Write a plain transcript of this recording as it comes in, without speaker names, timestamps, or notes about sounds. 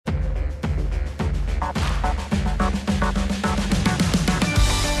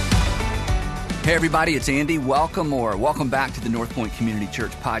Hey everybody, it's Andy. Welcome back to the North Point Community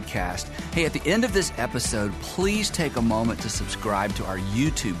Church podcast. Hey, at the end of this episode, please take a moment to subscribe to our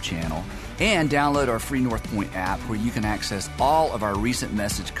YouTube channel and download our free North Point app where you can access all of our recent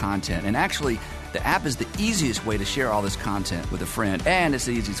message content. And actually, the app is the easiest way to share all this content with a friend, and it's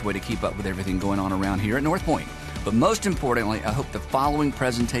the easiest way to keep up with everything going on around here at North Point. But most importantly, I hope the following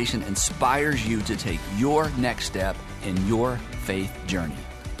presentation inspires you to take your next step in your faith journey.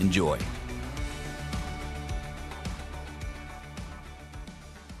 Enjoy.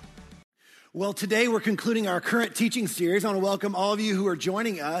 Well, today we're concluding our current teaching series. I want to welcome all of you who are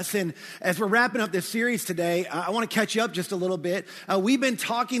joining us. And as we're wrapping up this series today, I want to catch you up just a little bit. We've been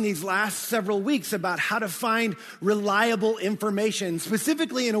talking these last several weeks about how to find reliable information,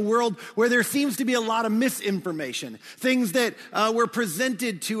 specifically in a world where there seems to be a lot of misinformation. Things that were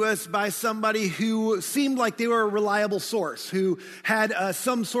presented to us by somebody who seemed like they were a reliable source, who had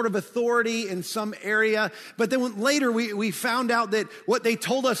some sort of authority in some area. But then later we found out that what they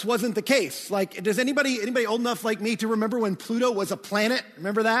told us wasn't the case. Like, does anybody old enough like me to remember when Pluto was a planet?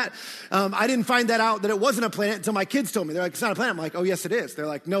 Remember that? I didn't find that out that it wasn't a planet until my kids told me. They're like, it's not a planet. I'm like, oh, yes, it is. They're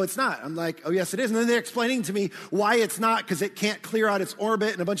like, no, it's not. I'm like, oh, yes, it is. And then they're explaining to me why it's not, because it can't clear out its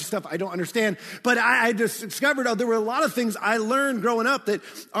orbit and a bunch of stuff I don't understand. But I just discovered there were a lot of things I learned growing up that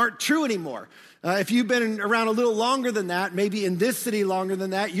aren't true anymore. If you've been around a little longer than that, maybe in this city longer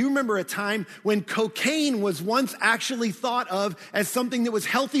than that, you remember a time when cocaine was once actually thought of as something that was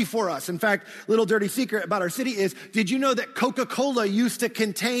healthy for us. In fact, little dirty secret about our city is, did you know that Coca-Cola used to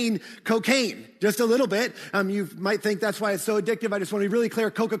contain cocaine? Just a little bit. You might think that's why it's so addictive. I just want to be really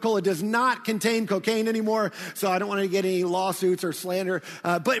clear. Coca-Cola does not contain cocaine anymore, so I don't want to get any lawsuits or slander.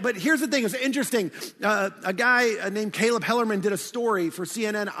 But here's the thing. It's interesting. A guy named Caleb Hellerman did a story for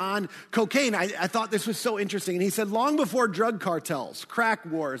CNN on cocaine. I thought this was so interesting. And he said, long before drug cartels, crack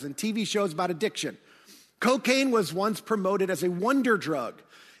wars, and TV shows about addiction, cocaine was once promoted as a wonder drug.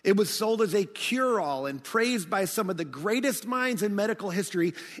 It was sold as a cure-all and praised by some of the greatest minds in medical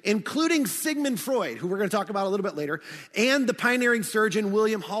history, including Sigmund Freud, who we're going to talk about a little bit later, and the pioneering surgeon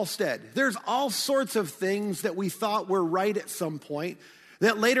William Halsted. There's all sorts of things that we thought were right at some point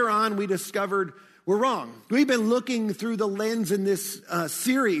that later on we discovered were wrong. We've been looking through the lens in this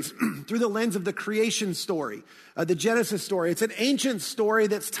series, through the lens of the creation story, the Genesis story. It's an ancient story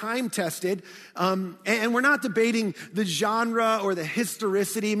that's time-tested, and we're not debating the genre or the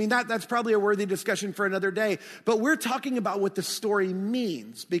historicity. I mean, that's probably a worthy discussion for another day. But we're talking about what the story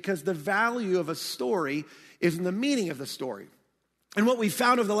means, because the value of a story is in the meaning of the story. And what we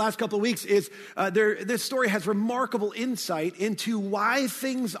found over the last couple of weeks is this story has remarkable insight into why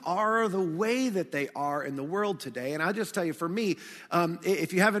things are the way that they are in the world today. And I'll just tell you, for me,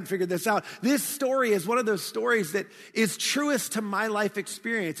 if you haven't figured this out, this story is one of those stories that is truest to my life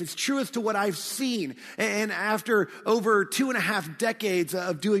experience. It's truest to what I've seen. And after over 2.5 decades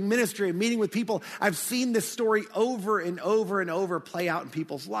of doing ministry and meeting with people, I've seen this story over and over and over play out in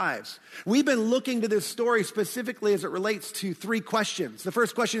people's lives. We've been looking to this story specifically as it relates to 3 questions. The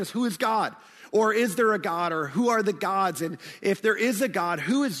first question is, who is God? Or is there a God? Or who are the gods? And if there is a God,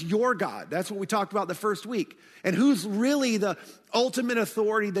 who is your God? That's what we talked about the first week. And who's really the ultimate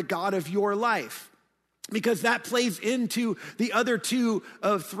authority, the God of your life? Because that plays into the other 2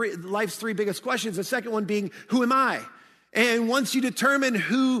 of life's 3 biggest questions. The second one being, who am I? And once you determine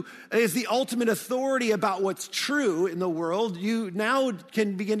who is the ultimate authority about what's true in the world, you now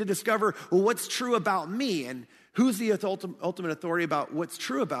can begin to discover, well, what's true about me? And who's the ultimate authority about what's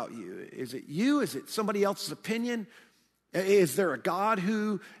true about you? Is it you? Is it somebody else's opinion? Is there a God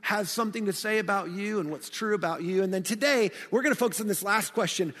who has something to say about you and what's true about you? And then today, we're going to focus on this last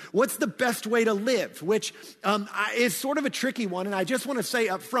question, what's the best way to live? Which is sort of a tricky one. And I just want to say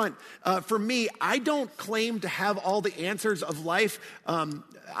up front, for me, I don't claim to have all the answers of life.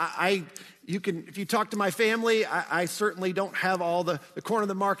 If you talk to my family, I certainly don't have all the corner of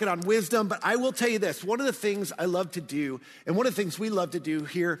the market on wisdom, but I will tell you this. One of the things I love to do, and one of the things we love to do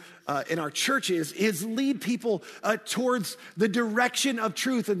here in our churches, is lead people towards the direction of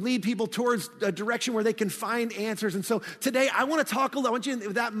truth and lead people towards a direction where they can find answers. And so today I want to talk, I want you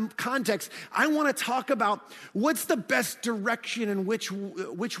in that context, I want to talk about what's the best direction and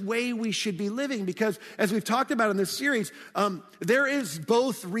which way we should be living. Because as we've talked about in this series, there is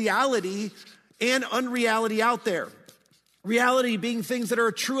both reality and unreality out there. Reality being things that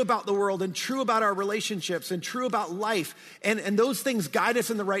are true about the world and true about our relationships and true about life. And those things guide us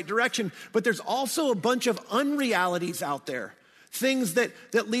in the right direction. But there's also a bunch of unrealities out there. Things that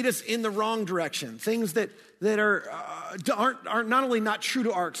lead us in the wrong direction. Things that aren't not only not true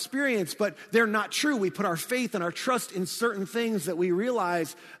to our experience, but they're not true. We put our faith and our trust in certain things that we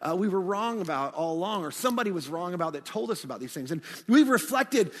realize we were wrong about all along, or somebody was wrong about that told us about these things. And we've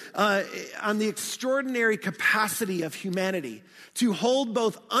reflected on the extraordinary capacity of humanity to hold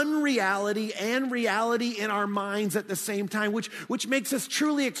both unreality and reality in our minds at the same time, which makes us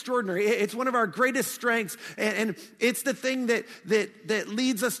truly extraordinary. It's one of our greatest strengths, and it's the thing that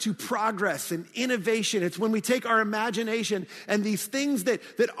leads us to progress and innovation. It's when we take our imagination and these things that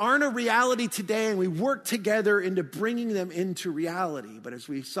aren't a reality today, and we work together into bringing them into reality. But as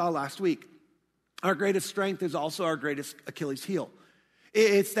we saw last week, our greatest strength is also our greatest Achilles heel.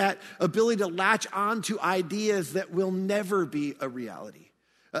 It's that ability to latch on to ideas that will never be a reality.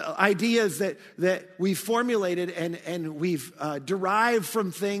 Ideas that we've formulated and we've derived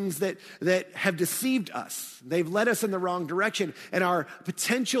from things that have deceived us. They've led us in the wrong direction, and our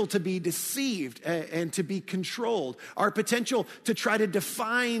potential to be deceived and to be controlled, our potential to try to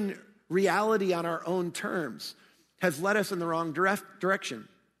define reality on our own terms has led us in the wrong direction.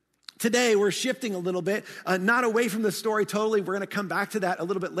 Today, we're shifting a little bit, not away from the story totally. We're going to come back to that a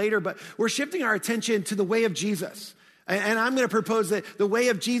little bit later, but we're shifting our attention to the way of Jesus. And I'm going to propose that the way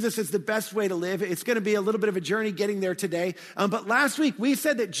of Jesus is the best way to live. It's going to be a little bit of a journey getting there today. But last week, we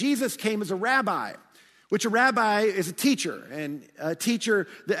said that Jesus came as a rabbi, which a rabbi is a teacher. And a teacher,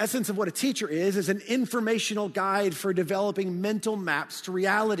 the essence of what a teacher is an informational guide for developing mental maps to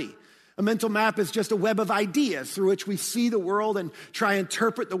reality. A mental map is just a web of ideas through which we see the world and try and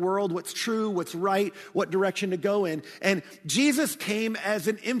interpret the world, what's true, what's right, what direction to go in. And Jesus came as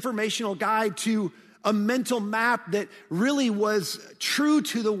an informational guide to a mental map that really was true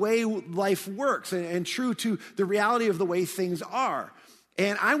to the way life works and true to the reality of the way things are.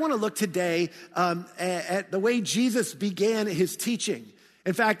 And I want to look today at the way Jesus began his teaching.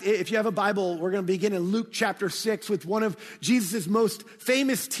 In fact, if you have a Bible, we're going to begin in Luke chapter 6 with one of Jesus' most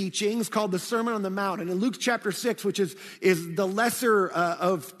famous teachings called the Sermon on the Mount. And in Luke chapter 6, which is the lesser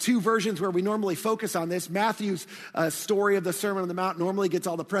of two versions where we normally focus on this, Matthew's story of the Sermon on the Mount normally gets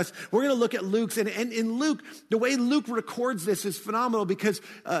all the press. We're going to look at Luke's. And in Luke, the way Luke records this is phenomenal because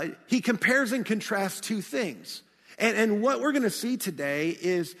he compares and contrasts two things. And what we're going to see today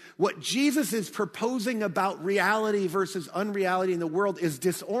is what Jesus is proposing about reality versus unreality in the world is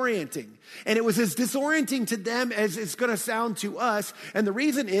disorienting. And it was as disorienting to them as it's going to sound to us. And the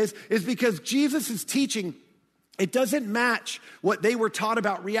reason is because Jesus' teaching, it doesn't match what they were taught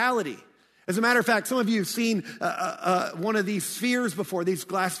about reality. As a matter of fact, some of you have seen one of these spheres before, these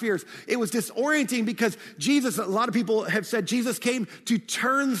glass spheres. It was disorienting because Jesus, a lot of people have said Jesus came to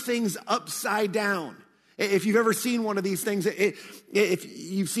turn things upside down. If you've ever seen one of these things,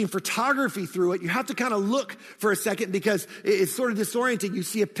 if you've seen photography through it, you have to kind of look for a second because it's sort of disorienting. You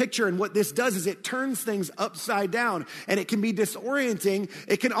see a picture, and what this does is it turns things upside down, and it can be disorienting.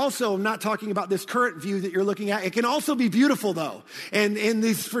 It can also, I'm not talking about this current view that you're looking at, it can also be beautiful, though. And in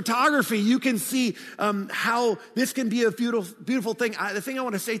this photography, you can see how this can be a beautiful thing. The thing I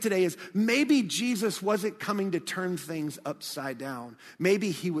want to say today is maybe Jesus wasn't coming to turn things upside down. Maybe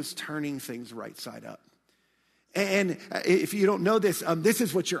he was turning things right side up. And if you don't know this, this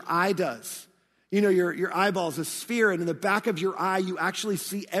is what your eye does. You know, your eyeball is a sphere, and in the back of your eye, you actually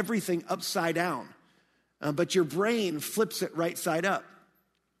see everything upside down. But your brain flips it right side up.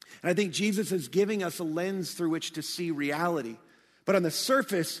 And I think Jesus is giving us a lens through which to see reality. But on the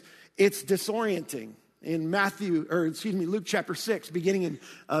surface, it's disorienting. In Luke chapter 6, beginning in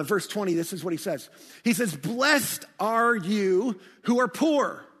verse 20, this is what he says. He says, "Blessed are you who are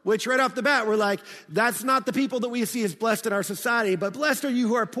poor." Which right off the bat, we're like, that's not the people that we see as blessed in our society. But blessed are you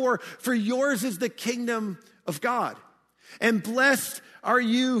who are poor, for yours is the kingdom of God. And blessed are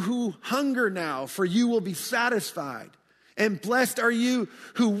you who hunger now, for you will be satisfied. And blessed are you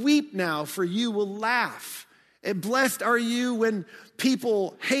who weep now, for you will laugh. And blessed are you when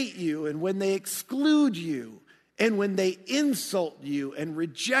people hate you and when they exclude you and when they insult you and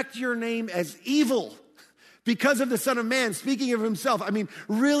reject your name as evil because of the Son of Man, speaking of himself. When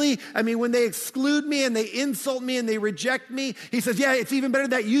they exclude me and they insult me and they reject me, he says, yeah, it's even better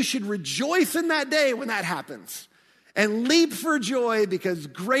that you should rejoice in that day when that happens and leap for joy because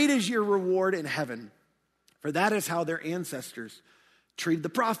great is your reward in heaven. For that is how their ancestors treated the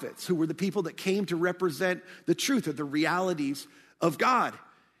prophets, who were the people that came to represent the truth or the realities of God.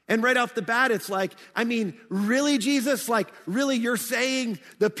 And right off the bat, it's like, really, Jesus? Really, you're saying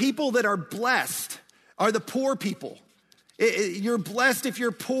the people that are blessed are the poor people. You're blessed if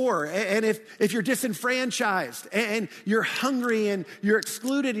you're poor and if you're disenfranchised and you're hungry and you're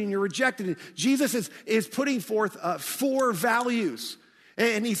excluded and you're rejected. And Jesus is putting forth 4 values.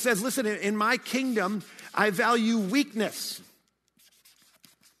 And he says, listen, in my kingdom, I value weakness.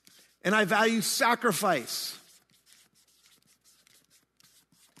 And I value sacrifice.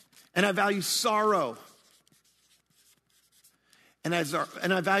 And I value sorrow. And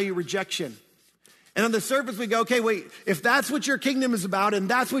I value rejection. And on the surface we go, okay, wait, if that's what your kingdom is about and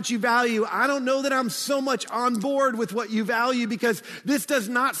that's what you value, I don't know that I'm so much on board with what you value, because this does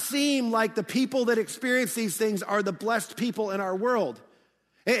not seem like the people that experience these things are the blessed people in our world.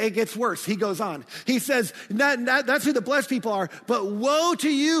 It gets worse. He goes on. He says, that's who the blessed people are, but woe to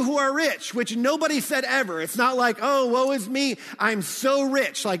you who are rich, which nobody said ever. It's not like, oh, woe is me, I'm so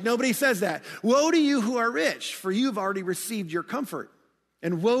rich. Like, nobody says that. Woe to you who are rich, for you've already received your comfort.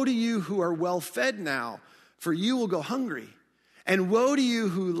 And woe to you who are well fed now, for you will go hungry. And woe to you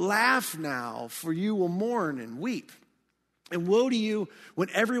who laugh now, for you will mourn and weep. And woe to you when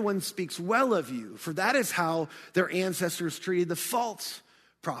everyone speaks well of you, for that is how their ancestors treated the false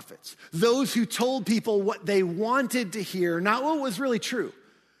prophets. Those who told people what they wanted to hear, not what was really true,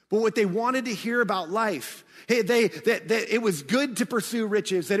 but what they wanted to hear about life. That it was good to pursue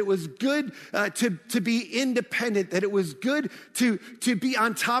riches, that it was good to be independent, that it was good to be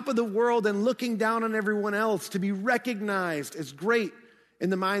on top of the world and looking down on everyone else, to be recognized as great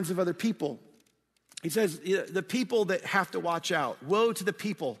in the minds of other people. He says, the people that have to watch out, woe to the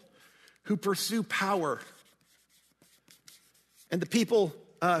people who pursue power and the people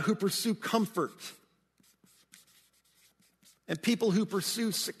who pursue comfort and people who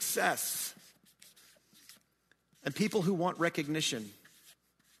pursue success and people who want recognition.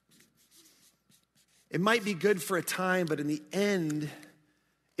 It might be good for a time, but in the end,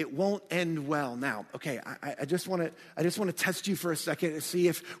 it won't end well. Now, okay, I just want to test you for a second and see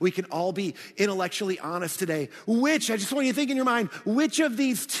if we can all be intellectually honest today. I just want you to think in your mind, which of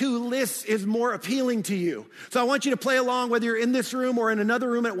these two lists is more appealing to you? So I want you to play along, whether you're in this room or in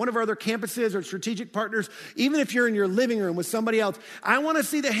another room at one of our other campuses or strategic partners, even if you're in your living room with somebody else. I want to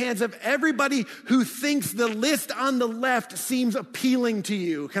see the hands of everybody who thinks the list on the left seems appealing to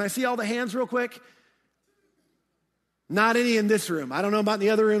you. Can I see all the hands real quick? Not any in this room. I don't know about in the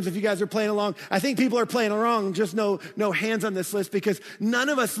other rooms if you guys are playing along. I think people are playing along, just no hands on this list, because none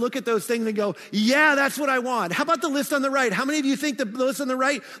of us look at those things and go, yeah, that's what I want. How about the list on the right? How many of you think the list on the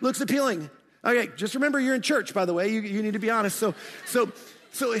right looks appealing? Okay, just remember you're in church, by the way. You need to be honest. So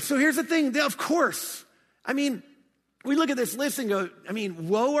here's the thing. Of course, I mean, we look at this list and go, I mean,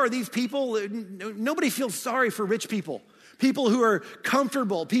 woe are these people. Nobody feels sorry for rich people. People who are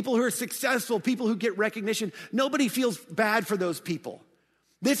comfortable, people who are successful, people who get recognition. Nobody feels bad for those people.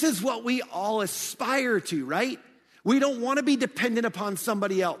 This is what we all aspire to, right? We don't want to be dependent upon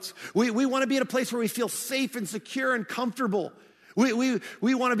somebody else. We want to be in a place where we feel safe and secure and comfortable. We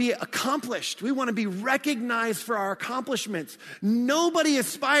want to be accomplished. We want to be recognized for our accomplishments. Nobody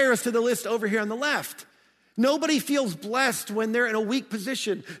aspires to the list over here on the left. Nobody feels blessed when they're in a weak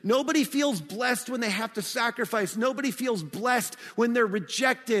position. Nobody feels blessed when they have to sacrifice. Nobody feels blessed when they're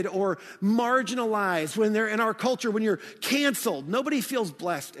rejected or marginalized, when they're in our culture, when you're canceled. Nobody feels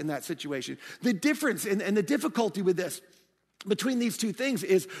blessed in that situation. The difference and the difficulty with this, between these two things,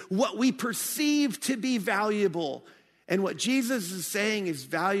 is what we perceive to be valuable and what Jesus is saying is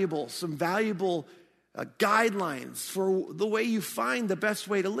valuable, some valuable guidelines for the way you find the best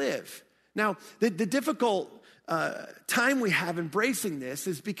way to live. Now, the difficult time we have embracing this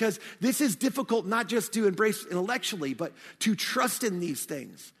is because this is difficult not just to embrace intellectually, but to trust in these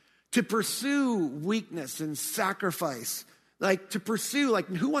things, to pursue weakness and sacrifice, to pursue,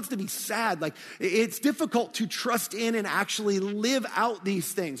 who wants to be sad? It's difficult to trust in and actually live out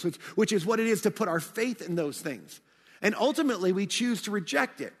these things, which is what it is to put our faith in those things. And ultimately, we choose to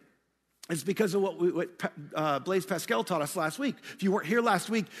reject it. It's because of what Blaise Pascal taught us last week. If you weren't here last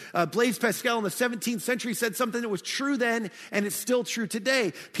week, Blaise Pascal in the 17th century said something that was true then, and it's still true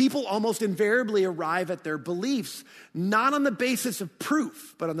today. People almost invariably arrive at their beliefs, not on the basis of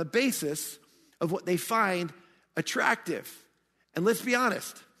proof, but on the basis of what they find attractive. And let's be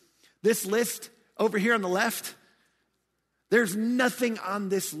honest, this list over here on the left, there's nothing on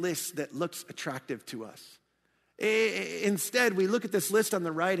this list that looks attractive to us. Instead, we look at this list on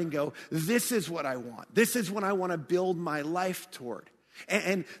the right and go, this is what I want. This is what I want to build my life toward.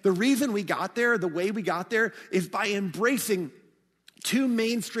 And the reason we got there, the way we got there, is by embracing two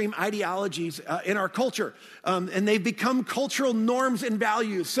mainstream ideologies in our culture. And they've become cultural norms and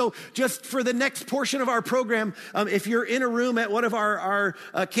values. So just for the next portion of our program, if you're in a room at one of our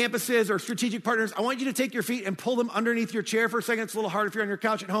campuses or strategic partners, I want you to take your feet and pull them underneath your chair for a second. It's a little hard if you're on your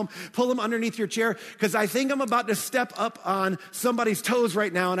couch at home. Pull them underneath your chair, because I think I'm about to step up on somebody's toes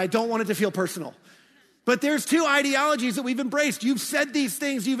right now, and I don't want it to feel personal. But there's two ideologies that we've embraced. You've said these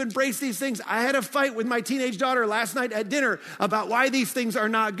things, you've embraced these things. I had a fight with my teenage daughter last night at dinner about why these things are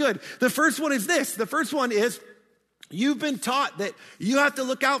not good. The first one is this. The first one is you've been taught that you have to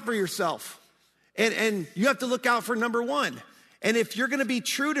look out for yourself. And you have to look out for number one. And if you're going to be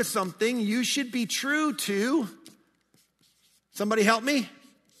true to something, you should be true to, somebody help me?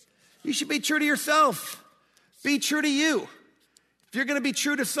 You should be true to yourself. Be true to you. If you're going to be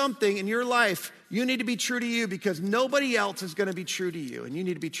true to something in your life, you need to be true to you because nobody else is going to be true to you, and you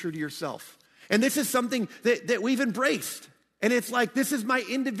need to be true to yourself. And this is something that we've embraced. And it's like, this is my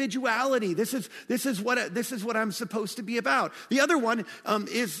individuality. This is what I'm supposed to be about. The other one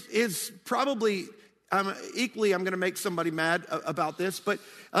is probably equally, I'm going to make somebody mad about this, but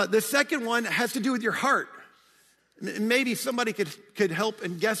the second one has to do with your heart. Maybe somebody could help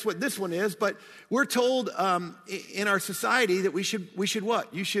and guess what this one is, but we're told in our society that we should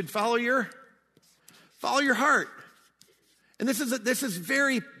what? You should follow your heart. And this is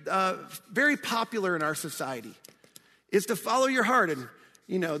very very popular in our society, is to follow your heart. And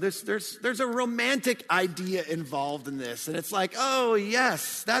you know, there's a romantic idea involved in this, and it's like, oh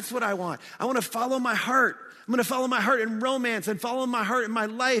yes, that's what I want. I want to follow my heart. I'm going to follow my heart in romance and follow my heart in my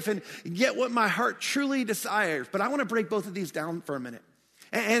life and get what my heart truly desires. But I want to break both of these down for a minute.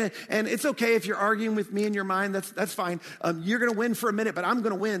 And it's okay if you're arguing with me in your mind, that's fine. You're going to win for a minute, but I'm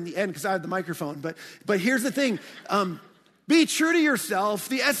going to win in the end because I have the microphone. But here's the thing. Be true to yourself.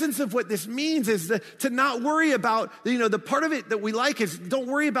 The essence of what this means is to not worry about, the part of it that we like is don't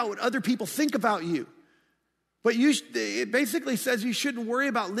worry about what other people think about you. But it basically says you shouldn't worry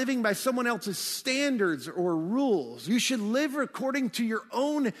about living by someone else's standards or rules. You should live according to your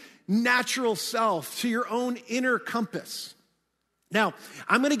own natural self, to your own inner compass. Now,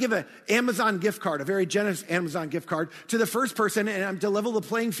 I'm going to give an Amazon gift card, a very generous Amazon gift card, to the first person, and to level the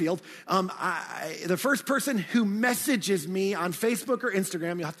playing field. The first person who messages me on Facebook or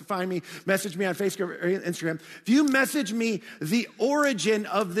Instagram, you'll have to find me, message me on Facebook or Instagram. If you message me the origin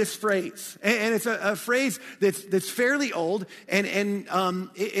of this phrase, and it's a phrase that's fairly old, and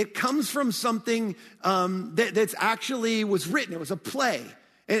it comes from something that's actually was written. It was a play.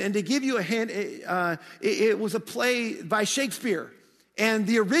 And to give you a hint, it was a play by Shakespeare. And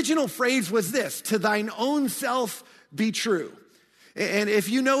the original phrase was this: to thine own self be true. And if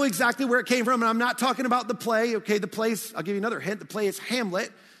you know exactly where it came from, and I'm not talking about the play, okay, the place, I'll give you another hint, the play is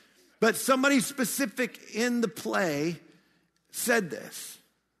Hamlet, but somebody specific in the play said this.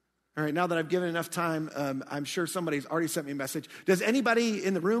 All right, now that I've given enough time, I'm sure somebody's already sent me a message. Does anybody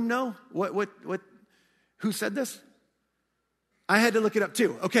in the room know who said this? I had to look it up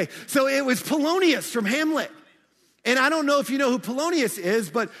too. Okay, so it was Polonius from Hamlet. And I don't know if you know who Polonius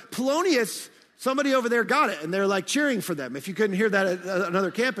is, but Polonius, somebody over there got it, and they're like cheering for them. If you couldn't hear that at another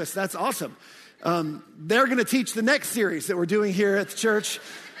campus, that's awesome. They're going to teach the next series that we're doing here at the church.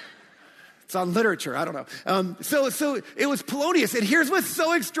 It's on literature, I don't know. So it was Polonius, and here's what's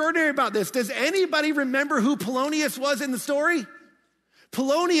so extraordinary about this. Does anybody remember who Polonius was in the story?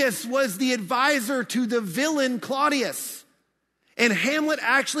 Polonius was the advisor to the villain Claudius. And Hamlet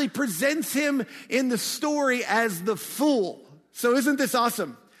actually presents him in the story as the fool. So isn't this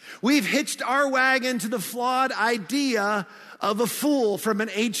awesome? We've hitched our wagon to the flawed idea of a fool from an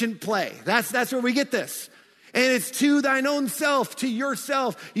ancient play. That's where we get this. And it's to thine own self, to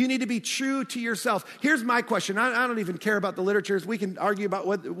yourself. You need to be true to yourself. Here's my question. I don't even care about the literatures. We can argue about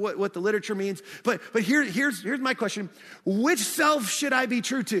what the literature means. But here's my question. Which self should I be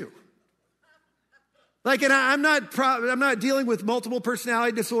true to? Like, and I'm not dealing with multiple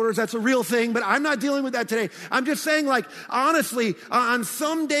personality disorders. That's a real thing, but I'm not dealing with that today. I'm just saying, like, honestly, on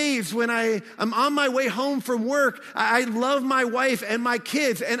some days when I'm on my way home from work, I love my wife and my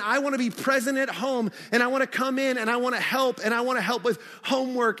kids, and I want to be present at home, and I want to come in, and I want to help with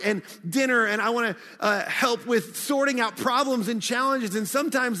homework and dinner, and I want to help with sorting out problems and challenges. And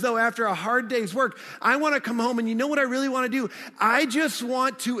sometimes, though, after a hard day's work, I want to come home, and you know what I really want to do? I just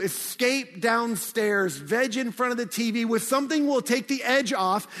want to escape downstairs, veg in front of the TV with something will take the edge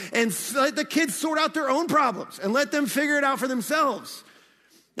off and let the kids sort out their own problems and let them figure it out for themselves.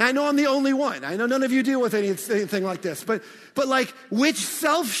 Now, I know I'm the only one. I know none of you deal with anything like this, but like, which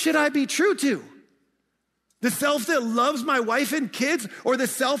self should I be true to? The self that loves my wife and kids, or the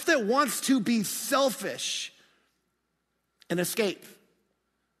self that wants to be selfish and escape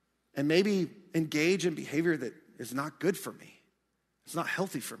and maybe engage in behavior that is not good for me? It's not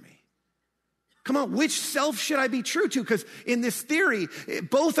healthy for me. Come on, which self should I be true to? Because in this theory,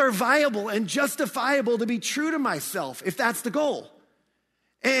 both are viable and justifiable to be true to myself, if that's the goal.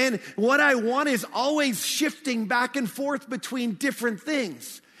 And what I want is always shifting back and forth between different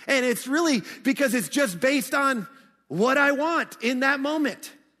things. And it's really because it's just based on what I want in that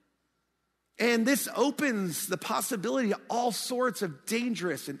moment. And this opens the possibility of all sorts of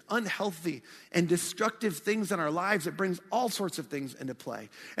dangerous and unhealthy and destructive things in our lives. It brings all sorts of things into play.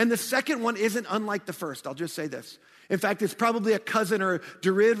 And the second one isn't unlike the first. I'll just say this. In fact, it's probably a cousin or a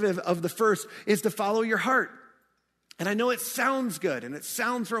derivative of the first, is to follow your heart. And I know it sounds good and it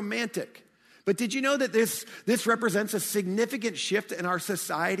sounds romantic, but did you know that this represents a significant shift in our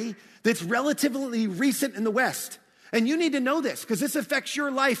society that's relatively recent in the West? And you need to know this because this affects your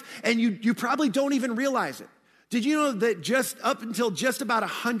life and you probably don't even realize it. Did you know that just up until just about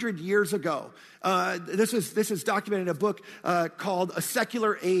 100 years ago, this is documented in a book called A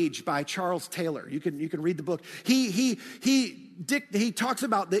Secular Age by Charles Taylor. You can read the book. He talks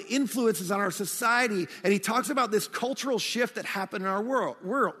about the influences on our society, and he talks about this cultural shift that happened in our world,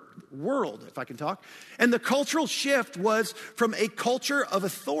 if I can talk. And the cultural shift was from a culture of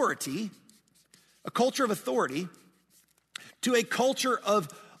authority to a culture of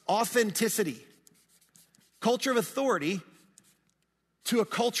authenticity. Culture of authority to a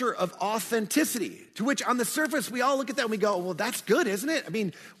culture of authenticity, to which on the surface we all look at that and we go, well, that's good, isn't it? I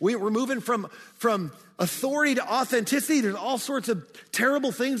mean, we're moving from authority to authenticity. There's all sorts of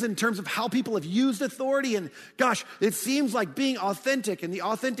terrible things in terms of how people have used authority. And gosh, it seems like being authentic and the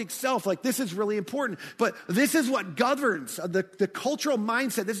authentic self, like this is really important. But this is what governs the cultural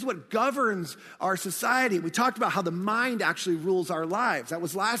mindset. This is what governs our society. We talked about how the mind actually rules our lives. That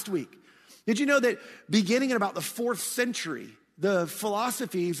was last week. Did you know that beginning in about the 4th century, the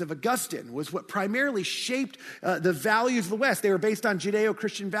philosophies of Augustine was what primarily shaped the values of the West? They were based on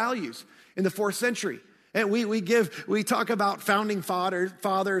Judeo-Christian values in the 4th century. And we talk about founding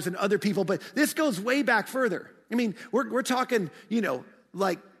fathers and other people, but this goes way back further. I mean, we're talking,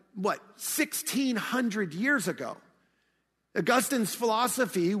 1,600 years ago. Augustine's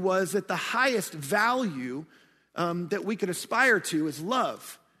philosophy was that the highest value that we could aspire to is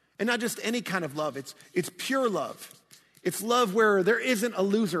love. And not just any kind of love, it's pure love. It's love where there isn't a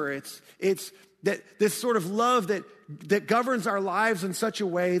loser. It's that this sort of love that governs our lives in such a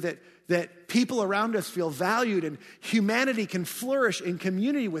way that people around us feel valued and humanity can flourish in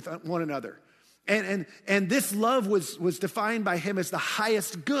community with one another. And this love was defined by him as the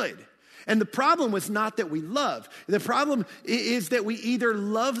highest good. And the problem was not that we love. The problem is that we either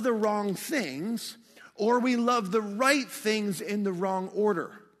love the wrong things or we love the right things in the wrong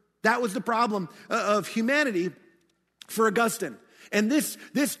order. That was the problem of humanity for Augustine. And this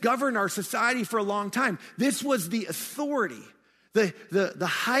governed our society for a long time. This was the authority, the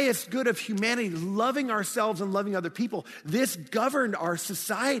highest good of humanity, loving ourselves and loving other people. This governed our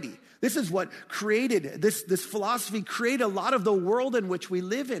society. This is what created, this philosophy created a lot of the world in which we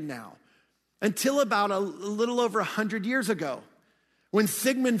live in now. Until about a little over 100 years ago, when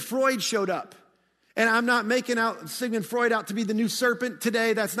Sigmund Freud showed up. And I'm not making out Sigmund Freud out to be the new serpent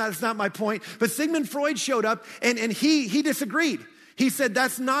today. That's not my point. But Sigmund Freud showed up and he disagreed. He said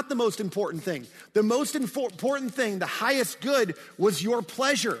that's not the most important thing. The most important thing, the highest good, was your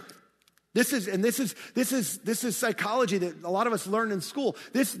pleasure. This is psychology that a lot of us learn in school.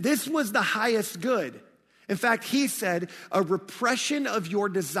 This was the highest good. In fact, he said a repression of your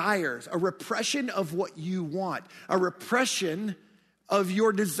desires, a repression of what you want, a repression of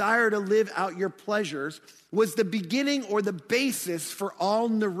your desire to live out your pleasures was the beginning or the basis for all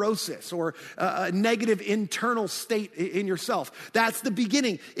neurosis or a negative internal state in yourself. That's the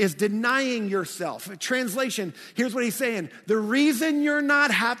beginning, is denying yourself. Translation, here's what he's saying. The reason you're not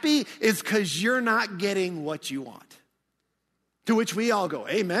happy is because you're not getting what you want. To which we all go,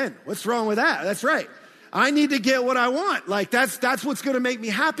 amen. What's wrong with that? That's right. I need to get what I want. Like that's what's going to make me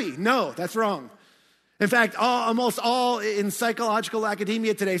happy. No, that's wrong. In fact, almost all in psychological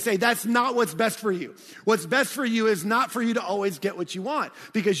academia today say that's not what's best for you. What's best for you is not for you to always get what you want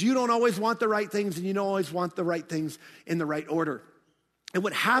because you don't always want the right things and you don't always want the right things in the right order. And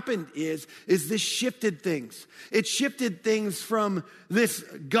what happened is this shifted things. It shifted things from this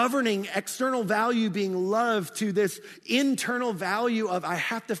governing external value being love to this internal value of I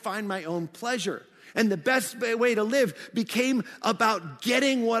have to find my own pleasure. And the best way to live became about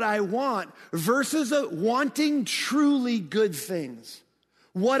getting what I want versus wanting truly good things.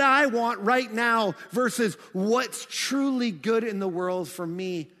 What I want right now versus what's truly good in the world for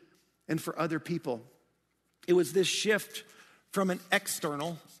me and for other people. It was this shift from an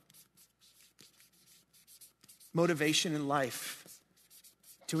external motivation in life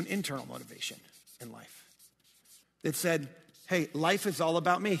to an internal motivation in life. That said, hey, life is all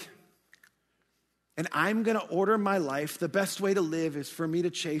about me. and I'm going to order my life. The best way to live is for me to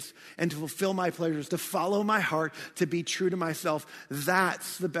chase and to fulfill my pleasures, to follow my heart, to be true to myself.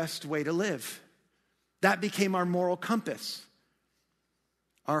 That's the best way to live. That became our moral compass.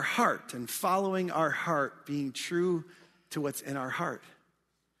 Our heart, and following our heart, being true to what's in our heart.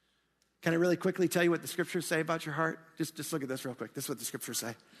 Can I really quickly tell you what the scriptures say about your heart? Just look at this real quick. This is what the scriptures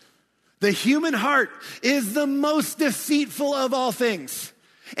say. The human heart is the most deceitful of all things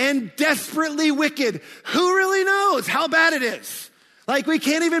and desperately wicked. Who really knows how bad it is? Like, we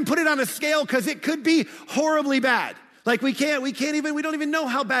can't even put it on a scale because it could be horribly bad. Like, we don't even know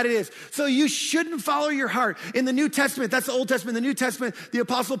how bad it is. So you shouldn't follow your heart. In the New Testament, that's the Old Testament. In the New Testament, the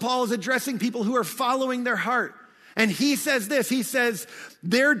Apostle Paul is addressing people who are following their heart. And he says this, he says,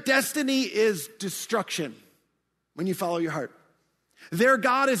 their destiny is destruction when you follow your heart. Their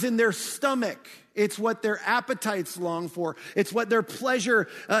God is in their stomach. It's what their appetites long for. It's what their pleasure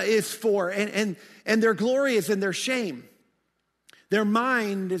is for. And their glory is in their shame. Their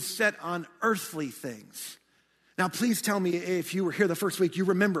mind is set on earthly things. Now, please tell me if you were here the first week, you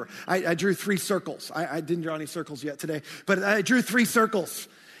remember. I drew 3 circles. I didn't draw any circles yet today, but I drew 3 circles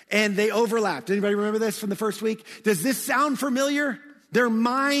and they overlapped. Anybody remember this from the first week? Does this sound familiar? Their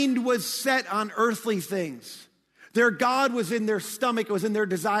mind was set on earthly things. Their God was in their stomach, it was in their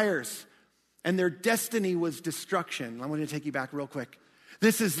desires, and their destiny was destruction. I want to take you back real quick.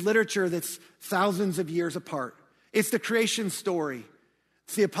 This is literature that's thousands of years apart. It's the creation story.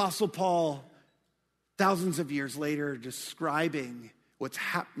 It's the Apostle Paul, thousands of years later, describing what's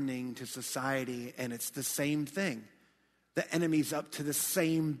happening to society, and it's the same thing. The enemy's up to the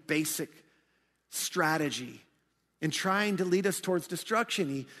same basic strategy in trying to lead us towards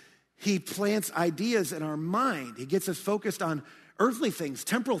destruction. He plants ideas in our mind. He gets us focused on earthly things,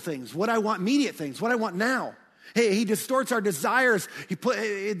 temporal things, what I want, immediate things, what I want now. He distorts our desires. He put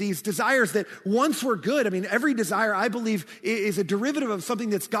these desires that once were good. I mean, every desire, I believe, is a derivative of something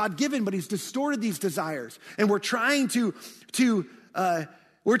that's God-given, but he's distorted these desires. And we're trying to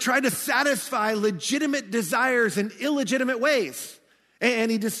satisfy legitimate desires in illegitimate ways.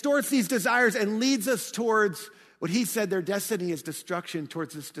 And he distorts these desires and leads us towards what he said their destiny is destruction,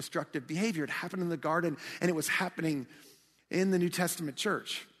 towards this destructive behavior. It happened in the garden, and it was happening in the New Testament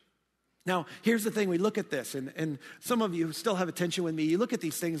church. Now, here's the thing. We look at this, and some of you still have attention with me. You look at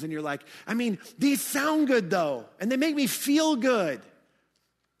these things, and you're like, I mean, these sound good, though, and they make me feel good.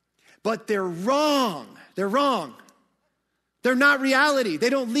 But they're wrong. They're wrong. They're not reality. They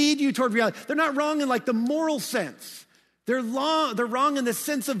don't lead you toward reality. They're not wrong in like the moral sense. They're wrong in the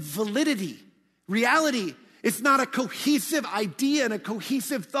sense of validity. Reality, it's not a cohesive idea and a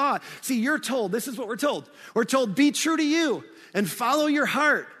cohesive thought. See, you're told, this is what we're told. We're told, be true to you and follow your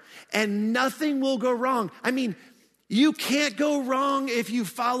heart, and nothing will go wrong. I mean, you can't go wrong if you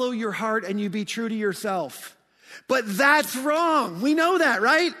follow your heart and you be true to yourself. But that's wrong. We know that,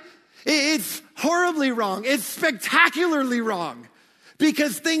 right? It's horribly wrong. It's spectacularly wrong.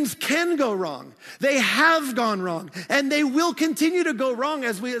 Because things can go wrong. They have gone wrong. And they will continue to go wrong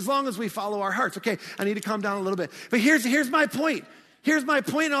as long as we follow our hearts. Okay, I need to calm down a little bit. But here's my point. Here's my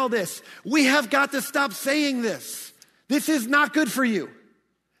point in all this. We have got to stop saying this. This is not good for you.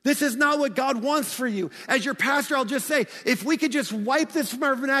 This is not what God wants for you. As your pastor, I'll just say, if we could just wipe this from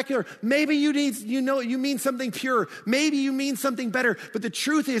our vernacular, maybe you mean something pure. Maybe you mean something better. But the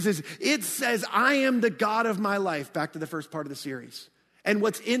truth is it says, I am the God of my life, back to the first part of the series. And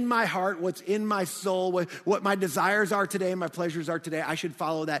what's in my heart, what's in my soul, what my desires are today and my pleasures are today, I should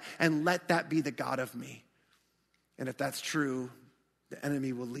follow that and let that be the God of me. And if that's true, the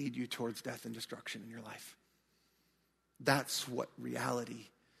enemy will lead you towards death and destruction in your life. That's what reality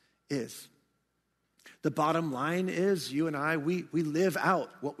is. The bottom line is you and I, we live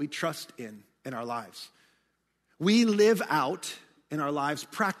out what we trust in our lives. We live out in our lives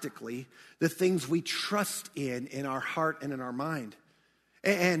practically the things we trust in our heart and in our mind.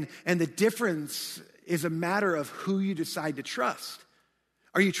 And the difference is a matter of who you decide to trust.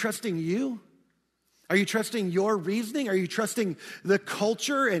 Are you trusting you? Are you trusting your reasoning? Are you trusting the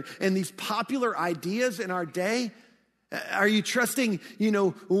culture and these popular ideas in our day? Are you trusting,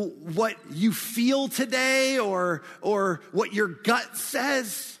 what you feel today or what your gut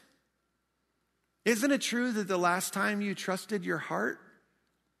says? Isn't it true that the last time you trusted your heart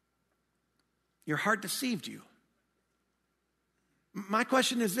deceived you? My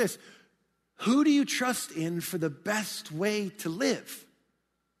question is this: who do you trust in for the best way to live?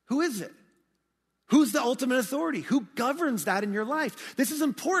 Who is it? Who's the ultimate authority? Who governs that in your life? This is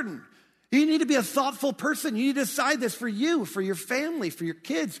important. You need to be a thoughtful person. You need to decide this for you, for your family, for your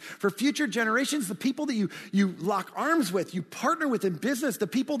kids, for future generations, the people that you lock arms with, you partner with in business, the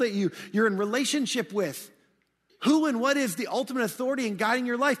people that you're in relationship with. Who and what is the ultimate authority in guiding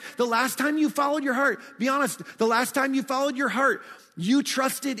your life? The last time you followed your heart, be honest, the last time you followed your heart, you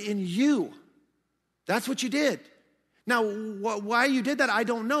trusted in you. That's what you did. Now, why you did that, I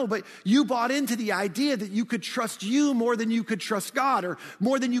don't know, but you bought into the idea that you could trust you more than you could trust God, or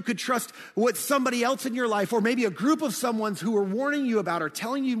more than you could trust what somebody else in your life, or maybe a group of someone's who were warning you about or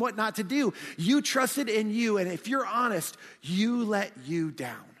telling you what not to do. You trusted in you, and if you're honest, you let you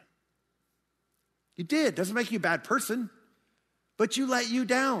down. You did. Doesn't make you a bad person, but you let you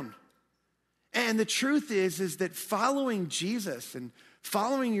down. And the truth is that following Jesus and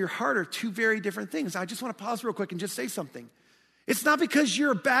following your heart are two very different things. I just want to pause real quick and just say something. It's not because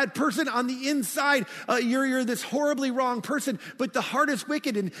you're a bad person on the inside, you're this horribly wrong person, but the heart is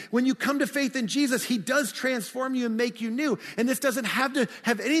wicked. And when you come to faith in Jesus, he does transform you and make you new. And this doesn't have to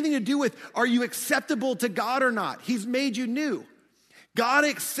have anything to do with, are you acceptable to God or not? He's made you new. God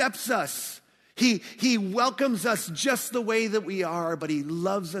accepts us. He welcomes us just the way that we are, but he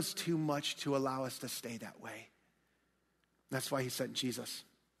loves us too much to allow us to stay that way. That's why he sent Jesus,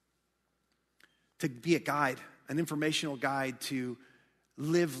 to be a guide, an informational guide to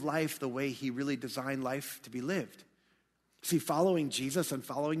live life the way he really designed life to be lived. See, following Jesus and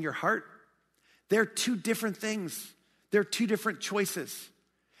following your heart, they're two different things. They're two different choices.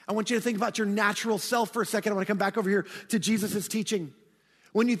 I want you to think about your natural self for a second. I want to come back over here to Jesus' teaching.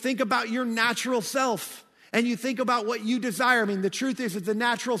 When you think about your natural self, and you think about what you desire. I mean, the truth is the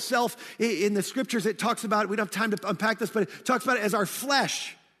natural self in the scriptures, it talks about, we don't have time to unpack this, but it talks about it as our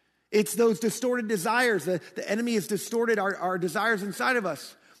flesh. It's those distorted desires. The enemy has distorted our desires inside of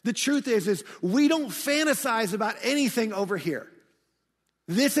us. The truth is we don't fantasize about anything over here.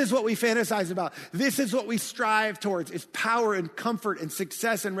 This is what we fantasize about. This is what we strive towards. It's power and comfort and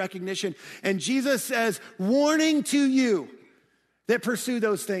success and recognition. And Jesus says, warning to you that pursue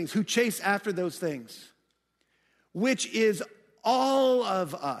those things, who chase after those things, which is all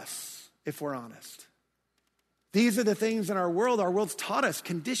of us, if we're honest. These are the things in our world. Our world's taught us,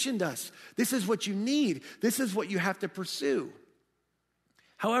 conditioned us. This is what you need. This is what you have to pursue.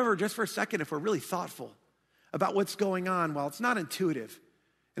 However, just for a second, if we're really thoughtful about what's going on, while it's not intuitive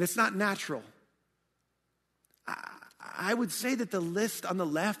and it's not natural, I would say that the list on the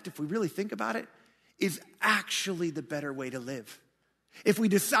left, if we really think about it, is actually the better way to live. If we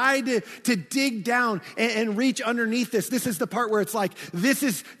decide to dig down and reach underneath this is the part where it's like, you're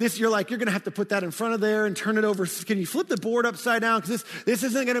going to have to put that in front of there and turn it over. Can you flip the board upside down? Because this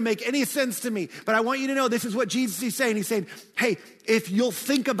isn't going to make any sense to me. But I want you to know this is what Jesus is saying. He's saying, hey, if you'll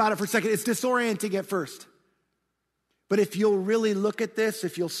think about it for a second, it's disorienting at first. But if you'll really look at this,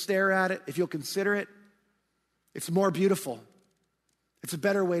 if you'll stare at it, if you'll consider it, it's more beautiful. It's a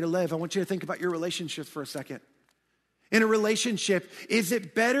better way to live. I want you to think about your relationships for a second. In a relationship, is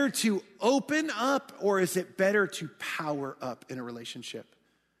it better to open up or is it better to power up in a relationship?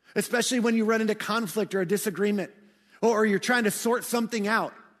 Especially when you run into conflict or a disagreement or you're trying to sort something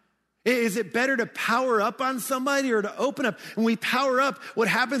out. Is it better to power up on somebody or to open up? When we power up, what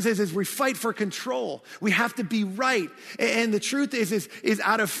happens is we fight for control. We have to be right. And the truth is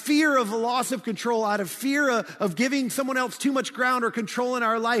out of fear of the loss of control, out of fear of giving someone else too much ground or control in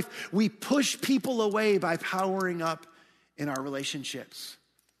our life, we push people away by powering up in our relationships.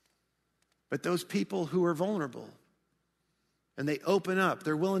 But those people who are vulnerable and they open up,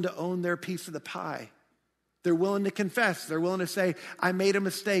 they're willing to own their piece of the pie. They're willing to confess. They're willing to say, I made a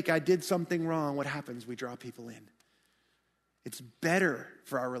mistake. I did something wrong. What happens? We draw people in. It's better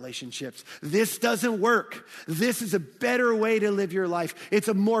for our relationships. This doesn't work. This is a better way to live your life. It's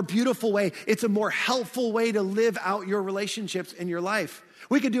a more beautiful way. It's a more helpful way to live out your relationships in your life.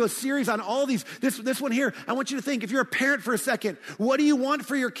 We could do a series on all these. This one here, I want you to think, if you're a parent for a second, what do you want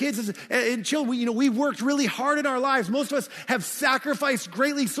for your kids and children? We've worked really hard in our lives. Most of us have sacrificed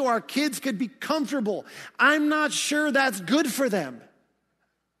greatly so our kids could be comfortable. I'm not sure that's good for them.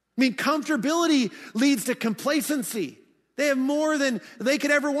 I mean, comfortability leads to complacency. They have more than they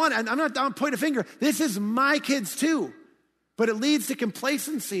could ever want. And I'm not pointing a finger. This is my kids too. But it leads to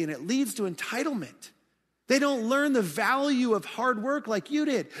complacency and it leads to entitlement. They don't learn the value of hard work like you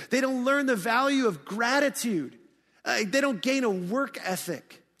did. They don't learn the value of gratitude. They don't gain a work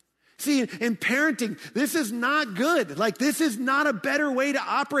ethic. See, in parenting, this is not good. Like, this is not a better way to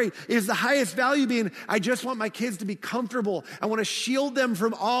operate. Is the highest value being, I just want my kids to be comfortable. I want to shield them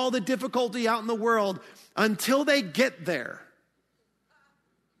from all the difficulty out in the world until they get there.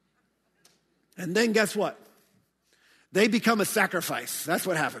 And then guess what? They become a sacrifice. That's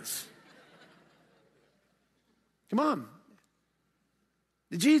what happens. Come on.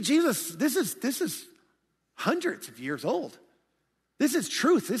 Jesus, this is hundreds of years old. This is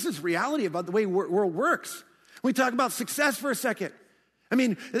truth. This is reality about the way world works. We talk about success for a second. I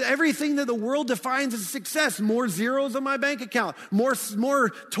mean, everything that the world defines as success, more zeros on my bank account, more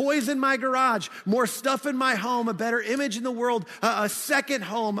toys in my garage, more stuff in my home, a better image in the world, a second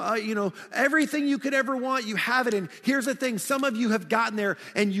home, everything you could ever want, you have it. And here's the thing, some of you have gotten there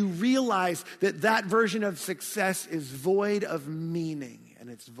and you realize that that version of success is void of meaning and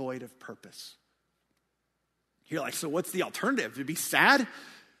it's void of purpose. You're like, so what's the alternative? To be sad?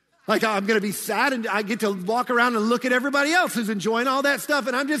 Like, I'm going to be sad and I get to walk around and look at everybody else who's enjoying all that stuff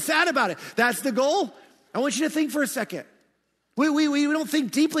and I'm just sad about it. That's the goal? I want you to think for a second. We don't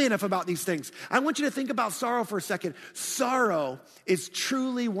think deeply enough about these things. I want you to think about sorrow for a second. Sorrow is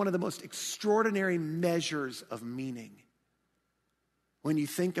truly one of the most extraordinary measures of meaning. When you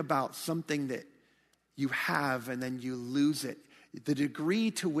think about something that you have and then you lose it, the degree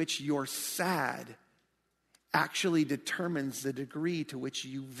to which you're sad actually determines the degree to which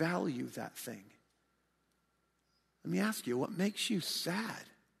you value that thing. Let me ask you, what makes you sad?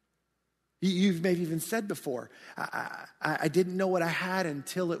 You've maybe even said before, I didn't know what I had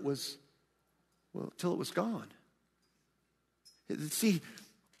until it was gone. See,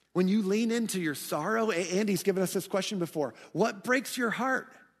 when you lean into your sorrow, Andy's given us this question before, what breaks your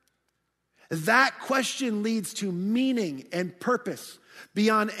heart? That question leads to meaning and purpose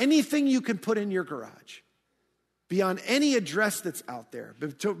beyond anything you can put in your garage. Beyond any address that's out there,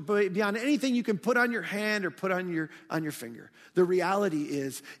 beyond anything you can put on your hand or put on your finger. The reality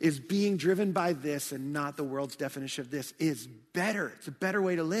is being driven by this and not the world's definition of this is better. It's a better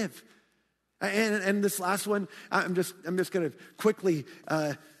way to live. And this last one, I'm just going to quickly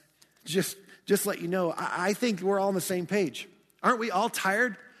just let you know. I think we're all on the same page. Aren't we all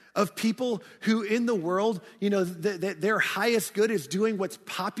tired of people who in the world, their highest good is doing what's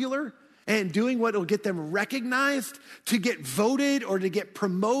popular? And doing what will get them recognized, to get voted or to get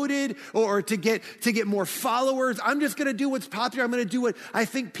promoted or to get more followers. I'm just going to do what's popular. I'm going to do what I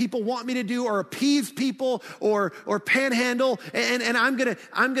think people want me to do, or appease people, or panhandle. And I'm going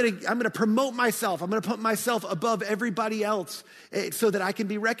to promote myself. I'm going to put myself above everybody else so that I can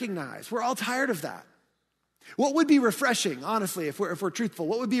be recognized. We're all tired of that. What would be refreshing, honestly, if we're truthful,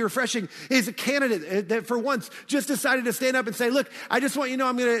 what would be refreshing is a candidate that for once just decided to stand up and say, look, I just want you to know,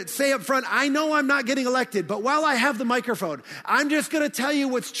 I'm going to say up front, I know I'm not getting elected, but while I have the microphone, I'm just going to tell you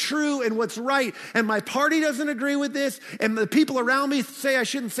what's true and what's right. And my party doesn't agree with this, and the people around me say I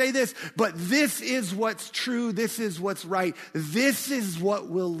shouldn't say this, but this is what's true. This is what's right. This is what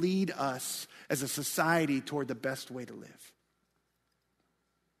will lead us as a society toward the best way to live.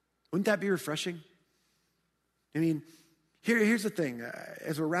 Wouldn't that be refreshing? I mean, here's the thing.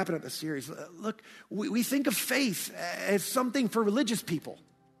 As we're wrapping up the series, look, we think of faith as something for religious people.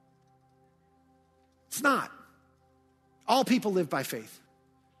 It's not. All people live by faith.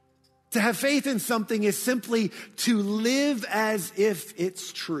 To have faith in something is simply to live as if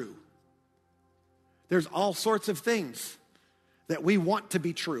it's true. There's all sorts of things that we want to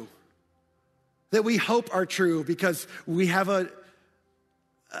be true, that we hope are true because we have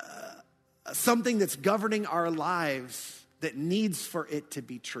something that's governing our lives that needs for it to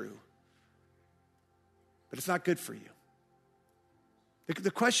be true. But it's not good for you.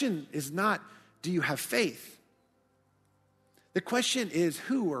 The question is not, do you have faith? The question is,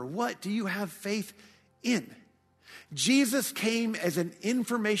 who or what do you have faith in? Jesus came as an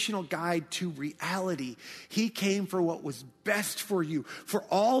informational guide to reality. He came for what was best for you, for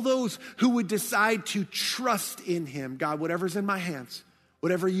all those who would decide to trust in him. God, whatever's in my hands,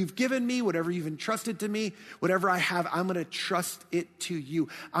 whatever you've given me, whatever you've entrusted to me, whatever I have, I'm going to trust it to you.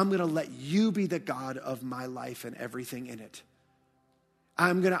 I'm going to let you be the God of my life and everything in it.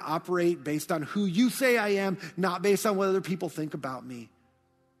 I'm going to operate based on who you say I am, not based on what other people think about me.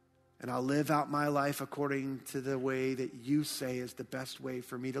 And I'll live out my life according to the way that you say is the best way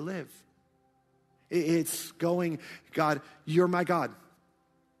for me to live. It's going, God, you're my God.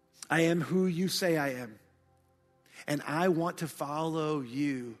 I am who you say I am. And I want to follow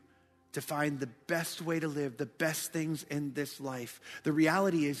you to find the best way to live, the best things in this life. The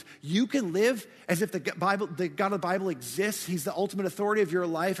reality is you can live as if the God of the Bible exists. He's the ultimate authority of your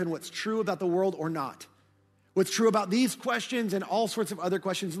life and what's true about the world or not. What's true about these questions and all sorts of other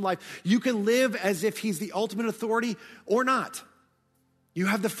questions in life. You can live as if he's the ultimate authority or not. You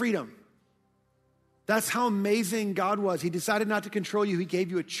have the freedom. That's how amazing God was. He decided not to control you. He gave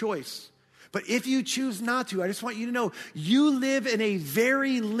you a choice. But if you choose not to, I just want you to know, you live in a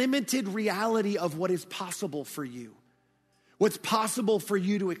very limited reality of what is possible for you. what's possible for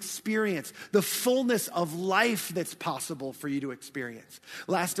you to experience, the fullness of life that's possible for you to experience.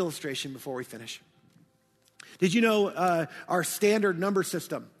 Last illustration before we finish. Did you know our standard number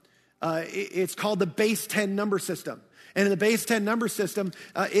system, it's called the base 10 number system. And in the base 10 number system,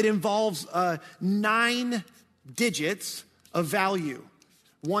 it involves 9 digits of value.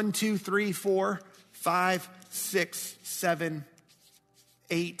 1, 2, 3, 4, 5, 6, 7,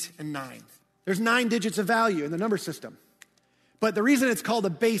 8, and 9. There's 9 digits of value in the number system. But the reason it's called a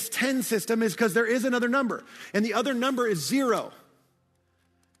base 10 system is because there is another number. And the other number is 0.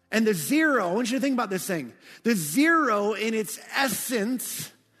 And the 0, I want you to think about this thing. The 0 in its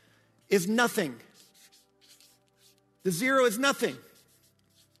essence is nothing. The 0 is nothing.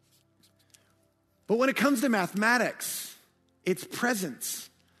 But when it comes to mathematics, its presence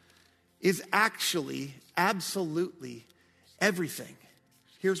is actually absolutely everything.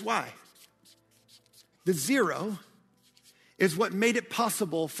 Here's why. The 0 is what made it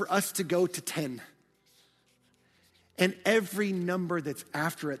possible for us to go to 10. And every number that's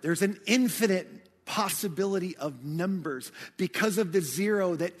after it, there's an infinite possibility of numbers because of the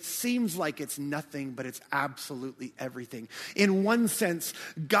 0 that seems like it's nothing, but it's absolutely everything. In one sense,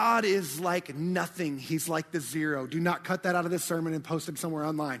 God is like nothing. He's like the 0. Do not cut that out of this sermon and post it somewhere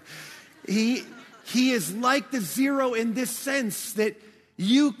online. He is like the 0 in this sense that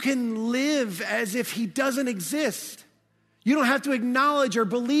you can live as if he doesn't exist. You don't have to acknowledge or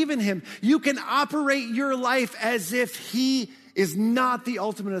believe in him. You can operate your life as if he is not the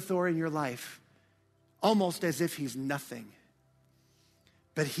ultimate authority in your life. Almost as if he's nothing.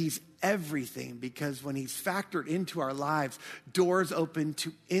 But he's everything, because when he's factored into our lives, doors open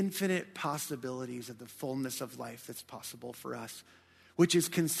to infinite possibilities of the fullness of life that's possible for us, which is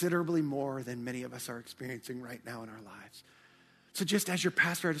considerably more than many of us are experiencing right now in our lives. So just as your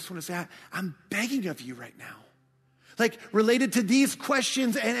pastor, I just want to say, I'm begging of you right now. Like, related to these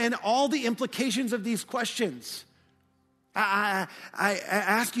questions and all the implications of these questions, I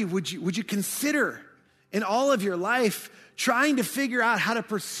ask you, would you consider in all of your life trying to figure out how to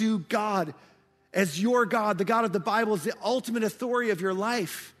pursue God as your God, the God of the Bible, is the ultimate authority of your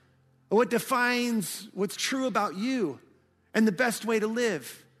life, what defines what's true about you and the best way to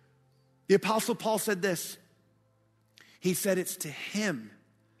live? The Apostle Paul said this. He said it's to him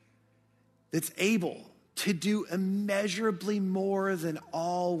that's able to do immeasurably more than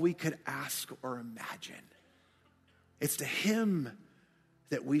all we could ask or imagine. It's to him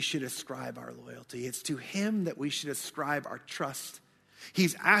that we should ascribe our loyalty. It's to him that we should ascribe our trust.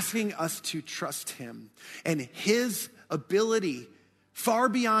 He's asking us to trust him. And his ability, far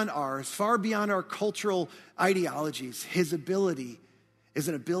beyond ours, far beyond our cultural ideologies, his ability is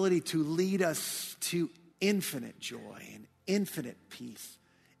an ability to lead us to infinite joy and infinite peace,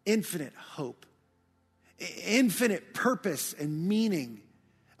 infinite hope, infinite purpose and meaning,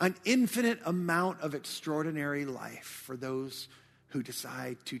 an infinite amount of extraordinary life for those who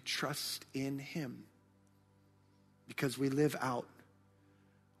decide to trust in him, because we live out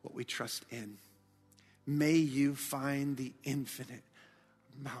what we trust in. May you find the infinite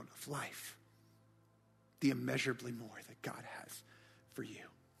amount of life, the immeasurably more that God has for you.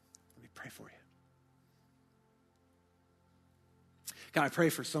 Let me pray for you. God, I pray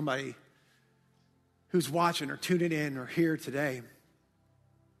for somebody who's watching or tuning in or here today.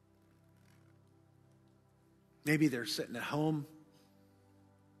 Maybe they're sitting at home.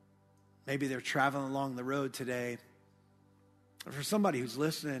 Maybe they're traveling along the road today. Or for somebody who's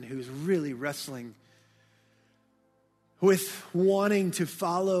listening, who's really wrestling with wanting to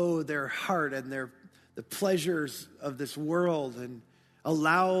follow their heart and the pleasures of this world and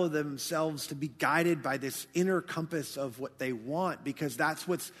allow themselves to be guided by this inner compass of what they want, because that's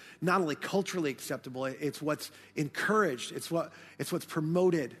what's not only culturally acceptable, it's what's encouraged, it's what's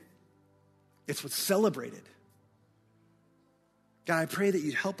promoted, it's what's celebrated. God, I pray that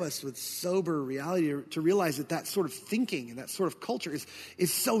you'd help us with sober reality to realize that sort of thinking and that sort of culture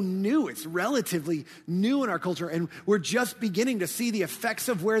is so new. It's relatively new in our culture, and we're just beginning to see the effects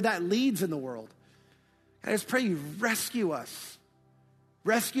of where that leads in the world. I just pray you rescue us.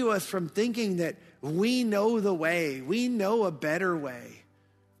 Rescue us from thinking that we know the way, we know a better way.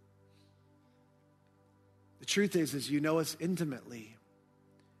 The truth is you know us intimately,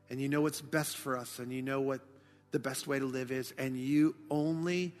 and you know what's best for us, and you know what the best way to live is, and you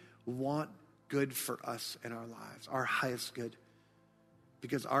only want good for us in our lives, our highest good,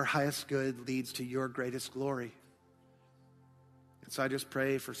 because our highest good leads to your greatest glory. And so I just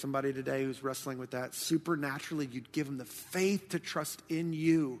pray for somebody today who's wrestling with that. Supernaturally, you'd give them the faith to trust in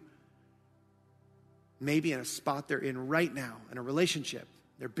you, maybe in a spot they're in right now, in a relationship,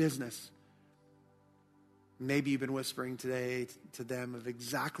 their business. Maybe you've been whispering today to them of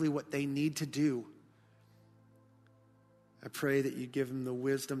exactly what they need to do. I pray that you give them the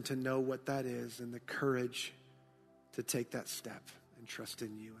wisdom to know what that is and the courage to take that step and trust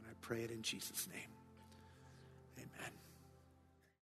in you. And I pray it in Jesus' name.